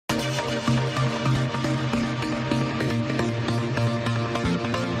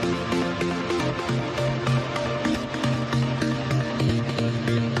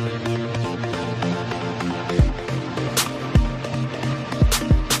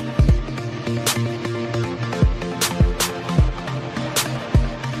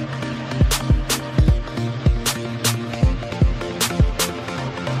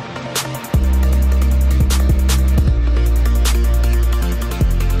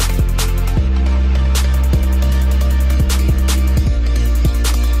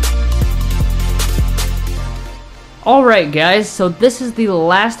Alright guys, so this is the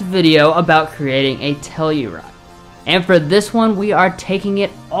last video about creating a Telluride. And for this one, we are taking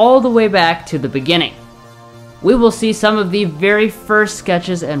it all the way back to the beginning. We will see some of the very first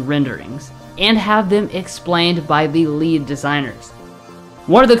sketches and renderings, and have them explained by the lead designers.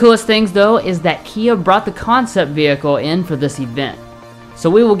 One of the coolest things though is that Kia brought the concept vehicle in for this event. So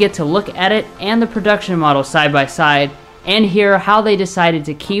we will get to look at it and the production model side by side, and hear how they decided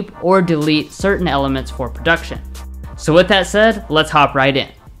to keep or delete certain elements for production. So with that said, let's hop right in.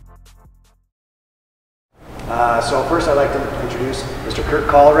 So first I'd like to introduce Mr. Kurt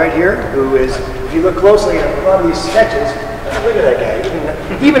Call right here, who is, if you look closely at a lot of these sketches, look at that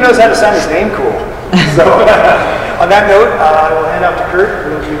guy, he even knows how to sound his name cool. So on that note, I will hand out to Kurt,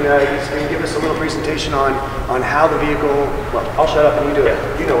 who can give us a little presentation on how the vehicle, well, I'll shut up and you do it.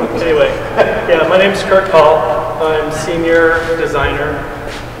 You know what I'm saying. Anyway, yeah, my name is Kurt Call. I'm senior designer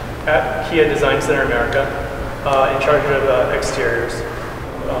at Kia Design Center America, in charge of exteriors.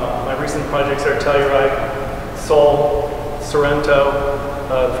 My recent projects are Telluride, Soul, Sorrento,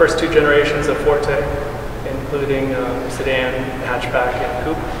 the first two generations of Forte, including sedan, hatchback, and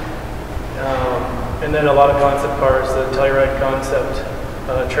coupe. And then a lot of concept cars, the Telluride Concept,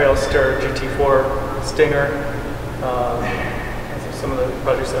 Trailster, GT4, Stinger, some of the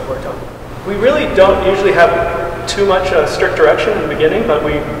projects that I've worked on. We really don't usually have too much strict direction in the beginning, but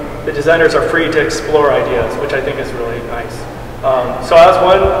the designers are free to explore ideas, which I think is really nice. So I was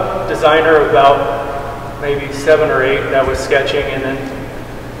one designer of about maybe 7 or 8 that was sketching, and then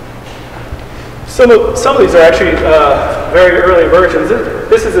some of these are actually very early versions.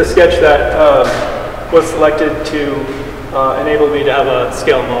 This is a sketch that was selected to enable me to have a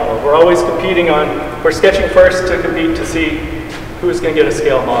scale model. We're always competing we're sketching first to compete to see who's going to get a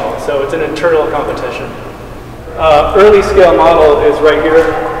scale model. So it's an internal competition. Early scale model is right here.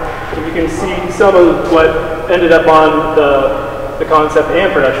 You can see some of what ended up on the concept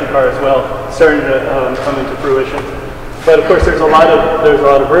and production car as well, starting to come into fruition. But of course, there's a lot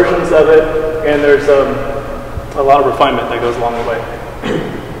of versions of it, and there's a lot of refinement that goes along the way.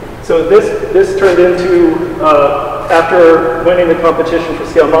 So this turned into, after winning the competition for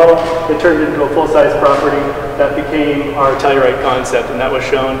scale model, it turned into a full-size property that became our Telluride concept, and that was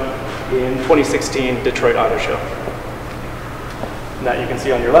shown in 2016 Detroit Auto Show. And that you can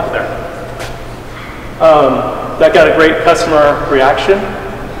see on your left there. That got a great customer reaction.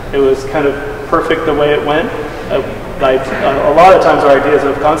 It was kind of perfect the way it went. A lot of times our ideas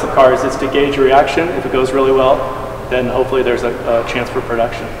of concept cars is to gauge a reaction. If it goes really well, then hopefully there's a chance for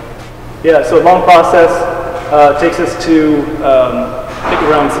production. Yeah, so a long process takes us to, I think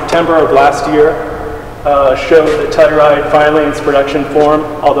around September of last year, showed the Telluride finally in its production form,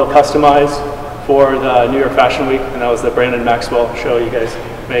 although customized for the New York Fashion Week, and that was the Brandon Maxwell show you guys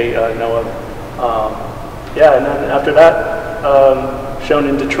may know of. Yeah, and then after that, shown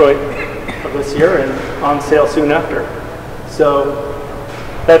in Detroit of this year and on sale soon after. So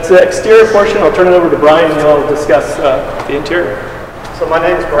that's the exterior portion. I'll turn it over to Brian, and he'll discuss the interior. So my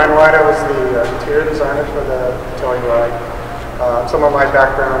name is Brian White. I was the interior designer for the Telluride. Some of my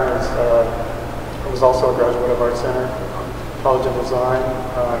background is I was also a graduate of Art Center, College of Design,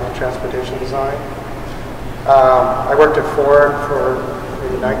 and Transportation Design. I worked at Ford for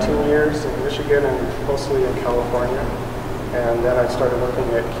maybe 19 years in Michigan and mostly in California. And then I started working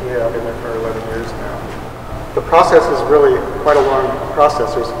at Kia. I've been there for 11 years now. The process is really quite a long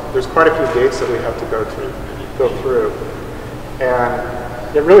process. There's quite a few gates that we have to go through.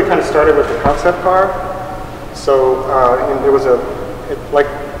 And it really kind of started with the concept car. So there was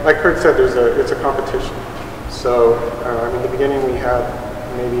like Kurt said, it's a competition. So in the beginning we had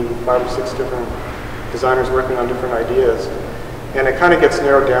maybe 5 or 6 different designers working on different ideas. And it kind of gets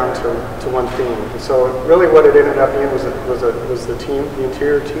narrowed down to one theme. So really what it ended up being was the team, the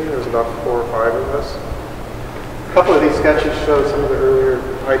interior team. There was about 4 or 5 of us. A couple of these sketches showed some of the earlier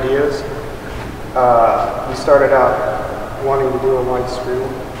ideas. We started out wanting to do a wide screen.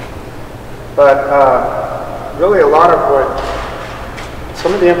 But really a lot of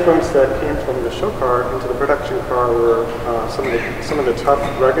some of the influence that came from the show car into the production car were some of the tough,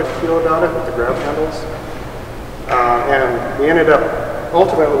 rugged feel about it with the grab handles. And we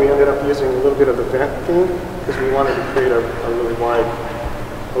ultimately we ended up using a little bit of the vent theme because we wanted to create a really wide,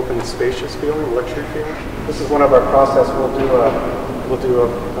 open, spacious feeling, luxury feeling. This is one of our process. We'll do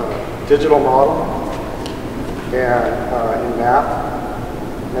a digital model and in map,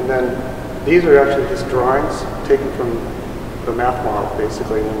 and then these are actually just drawings taken from the math model,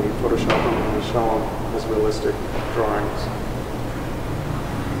 basically, and we Photoshop them and we show them as realistic drawings.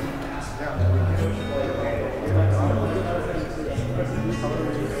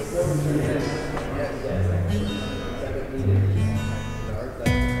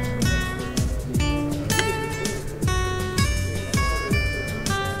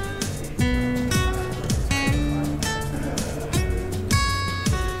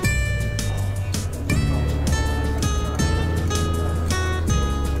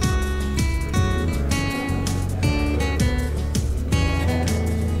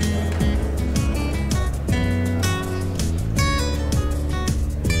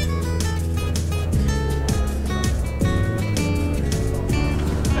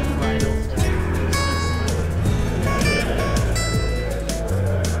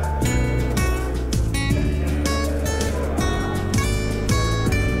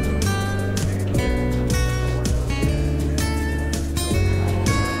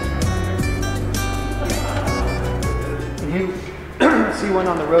 see one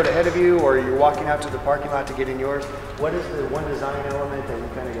on the road ahead of you, or you're walking out to the parking lot to get in yours, what is the one design element that you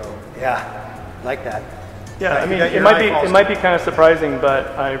kind of go, yeah, like that? Yeah, I mean, it might be kind of surprising, but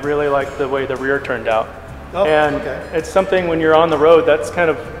I really like the way the rear turned out. Oh, and okay. It's something when you're on the road, that's kind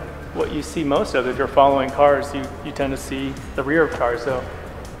of what you see most of. If you're following cars, you tend to see the rear of cars. So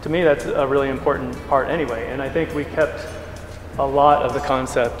to me, that's a really important part anyway. And I think we kept a lot of the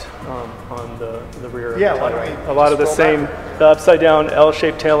concept on the rear. Yeah, a lot of the same, the upside down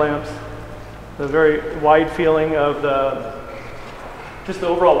L-shaped tail lamps, the very wide feeling of just the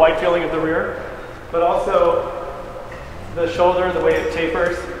overall wide feeling of the rear, but also the shoulder, the way it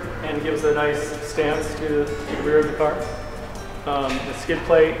tapers and gives a nice stance to the rear of the car. The skid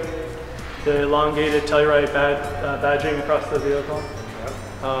plate, the elongated Telluride badging across the vehicle.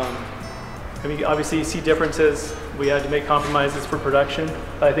 I mean, obviously you see differences. We had to make compromises for production,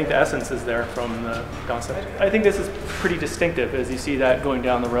 but I think the essence is there from the concept. I think this is pretty distinctive as you see that going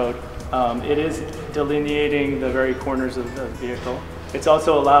down the road. It is delineating the very corners of the vehicle. It's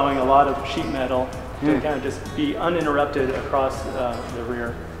also allowing a lot of sheet metal to kind of just be uninterrupted across the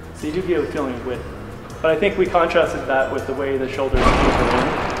rear. So you do get a feeling of width. But I think we contrasted that with the way the shoulders taper in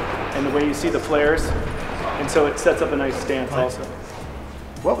and the way you see the flares. And so it sets up a nice stance also.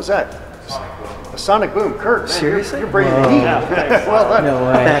 What was that? A sonic boom. Kurt, man, seriously? You're bringing the heat. Yeah, Well done. No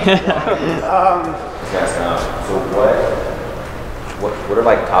way. So what are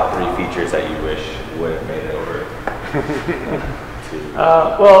like top 3 features that you wish would have made it over?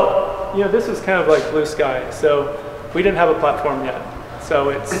 Well, you know, this is kind of like blue sky. So we didn't have a platform yet. So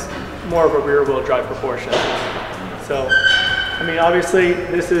it's more of a rear wheel drive proportion. So, I mean, obviously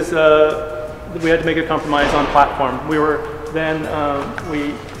this is, we had to make a compromise on platform. We were then,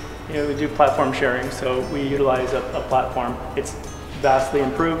 we do platform sharing, so we utilize a platform. It's vastly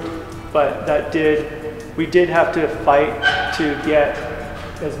improved, but we did have to fight to get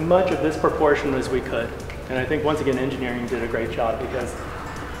as much of this proportion as we could. And I think once again, engineering did a great job because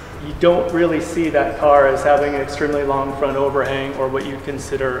you don't really see that car as having an extremely long front overhang or what you'd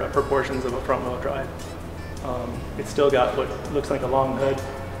consider proportions of a front wheel drive. It's still got what looks like a long hood.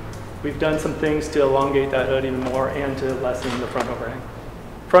 We've done some things to elongate that hood even more and to lessen the front overhang.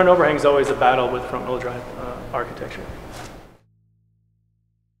 Front overhang is always a battle with front wheel drive architecture.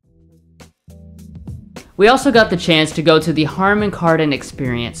 We also got the chance to go to the Harman Kardon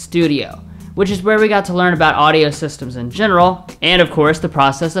Experience Studio, which is where we got to learn about audio systems in general, and of course the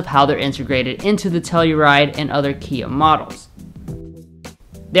process of how they're integrated into the Telluride and other Kia models.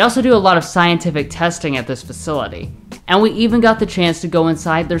 They also do a lot of scientific testing at this facility, and we even got the chance to go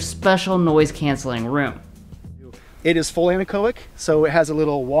inside their special noise canceling room. It is full anechoic, so it has a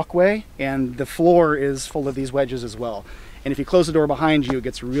little walkway, and the floor is full of these wedges as well. And if you close the door behind you, it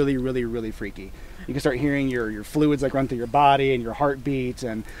gets really, really, really freaky. You can start hearing your fluids like run through your body and your heartbeat,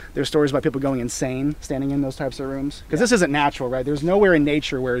 and there's stories about people going insane standing in those types of rooms. Because this isn't natural, right? There's nowhere in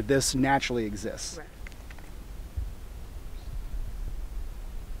nature where this naturally exists. Right.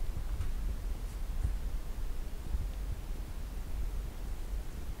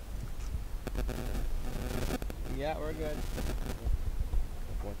 Yeah, we're good.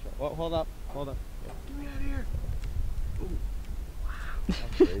 Well, hold up. Get me out of here. Ooh. Wow.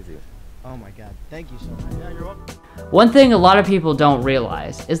 That's crazy. Oh my God, thank you so much. Yeah, you're welcome. One thing a lot of people don't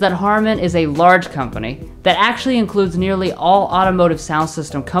realize is that Harman is a large company that actually includes nearly all automotive sound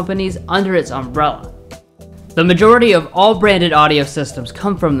system companies under its umbrella. The majority of all branded audio systems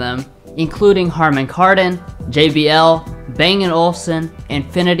come from them, including Harman Kardon, JBL, Bang & Olufsen,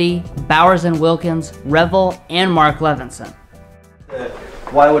 Infinity, Bowers & Wilkins, Revel, and Mark Levinson.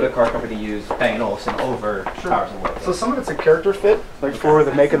 Why would a car company use Bang & Olufsen over Bowers & Wilkins? So some of it's a character fit, like for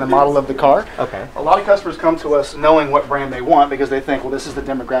the make and the model of the car. Okay. A lot of customers come to us knowing what brand they want because they think, well, this is the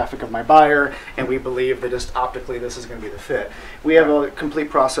demographic of my buyer, and we believe that just optically this is going to be the fit. We have a complete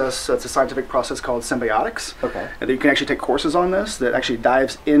process, it's a scientific process called Symbiotics. Okay. And you can actually take courses on this that actually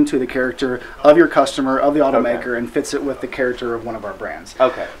dives into the character of your customer, of the automaker, and fits it with the character of one of our brands.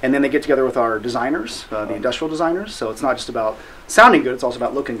 Okay. And then they get together with our designers, the industrial designers, so it's not just about sounding good, it's also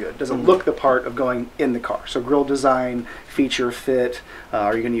about looking good. It doesn't look the part of going in the car. So grille design, feature fit,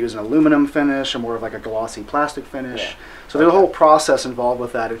 are you going to use an aluminum finish or more of like a glossy plastic finish? Yeah. So there's a whole process involved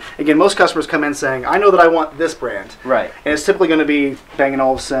with that. And again, most customers come in saying, I know that I want this brand. Right. And it's typically going to be Bang &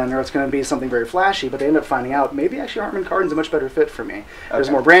 Olufsen, or it's going to be something very flashy, but they end up finding out maybe actually Harman Kardon's a much better fit for me. Okay. There's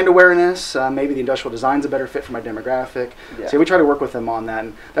more brand awareness, maybe the industrial design's a better fit for my demographic. Yeah. So we try to work with them on that.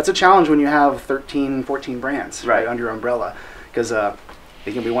 And that's a challenge when you have 13, 14 brands right under your umbrella. Because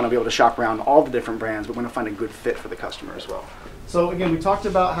we want to be able to shop around all the different brands, but we want to find a good fit for the customer as well. So again, we talked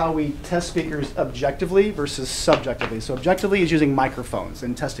about how we test speakers objectively versus subjectively. So objectively is using microphones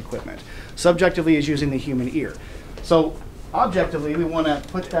and test equipment. Subjectively is using the human ear. So objectively, we want to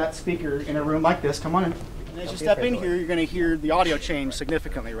put that speaker in a room like this. Come on in. And as you step in here, you're going to hear the audio change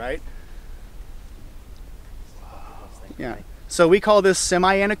significantly, right? Yeah. So we call this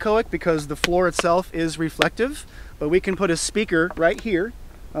semi-anechoic because the floor itself is reflective, but we can put a speaker right here,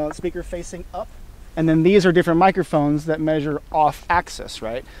 speaker facing up. And then these are different microphones that measure off axis,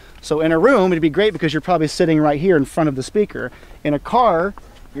 right? So in a room, it'd be great because you're probably sitting right here in front of the speaker. In a car,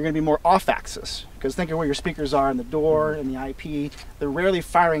 you're going to be more off axis because think of where your speakers are in the door and the IP. They're rarely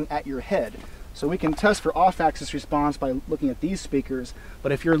firing at your head. So we can test for off axis response by looking at these speakers.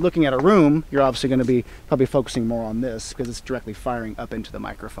 But if you're looking at a room, you're obviously going to be probably focusing more on this because it's directly firing up into the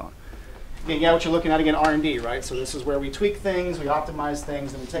microphone. Again, yeah, what you're looking at, again, R&D, right? So this is where we tweak things, we optimize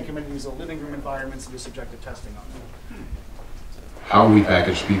things, and we take them into these little living room environments and do subjective testing on them. How we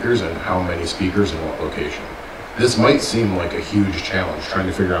package speakers and how many speakers in what location. This might seem like a huge challenge, trying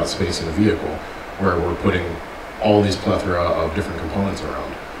to figure out space in a vehicle where we're putting all these plethora of different components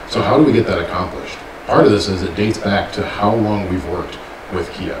around. So how do we get that accomplished? Part of this is it dates back to how long we've worked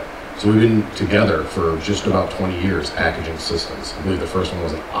with Kia. So we've been together for just about 20 years packaging systems. I believe the first one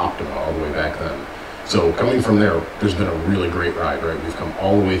was an Optima all the way back then. So coming from there, there's been a really great ride, right? We've come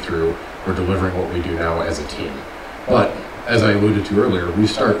all the way through. We're delivering what we do now as a team. But as I alluded to earlier, we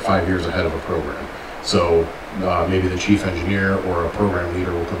start 5 years ahead of a program. So maybe the chief engineer or a program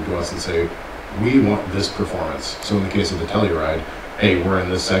leader will come to us and say, we want this performance. So in the case of the Telluride, hey, we're in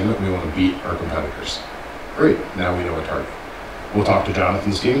this segment, we want to beat our competitors. Great, now we know a target. We'll talk to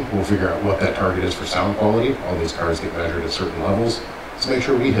Jonathan's team, we'll figure out what that target is for sound quality. All these cars get measured at certain levels. Let's make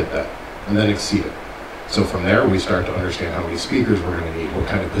sure we hit that, and then exceed it. So from there, we start to understand how many speakers we're going to need, what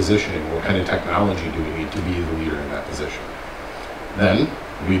kind of positioning, what kind of technology do we need to be the leader in that position. Then,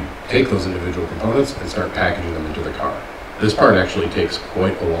 we take those individual components and start packaging them into the car. This part actually takes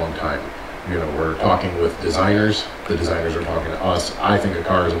quite a long time. You know, we're talking with designers, the designers are talking to us. I think a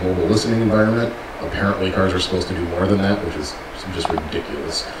car is a mobile listening environment. Apparently cars are supposed to do more than that, which is just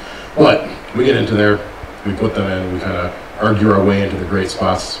ridiculous. But we get into there, we put them in, we kind of argue our way into the great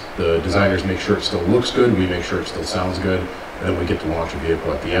spots. The designers make sure it still looks good, we make sure it still sounds good, and then we get to launch a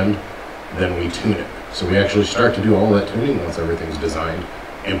vehicle at the end. Then we tune it. So we actually start to do all that tuning once everything's designed,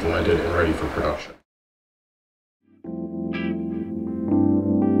 implemented, and ready for production.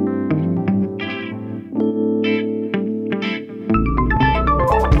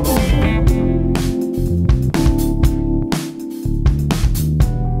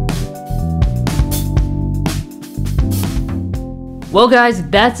 Well guys,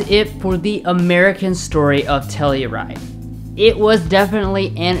 that's it for the American story of Telluride. It was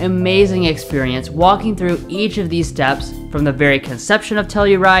definitely an amazing experience walking through each of these steps from the very conception of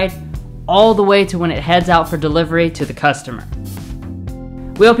Telluride all the way to when it heads out for delivery to the customer.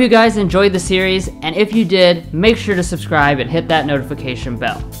 We hope you guys enjoyed the series, and if you did, make sure to subscribe and hit that notification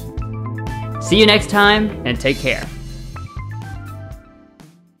bell. See you next time, and take care.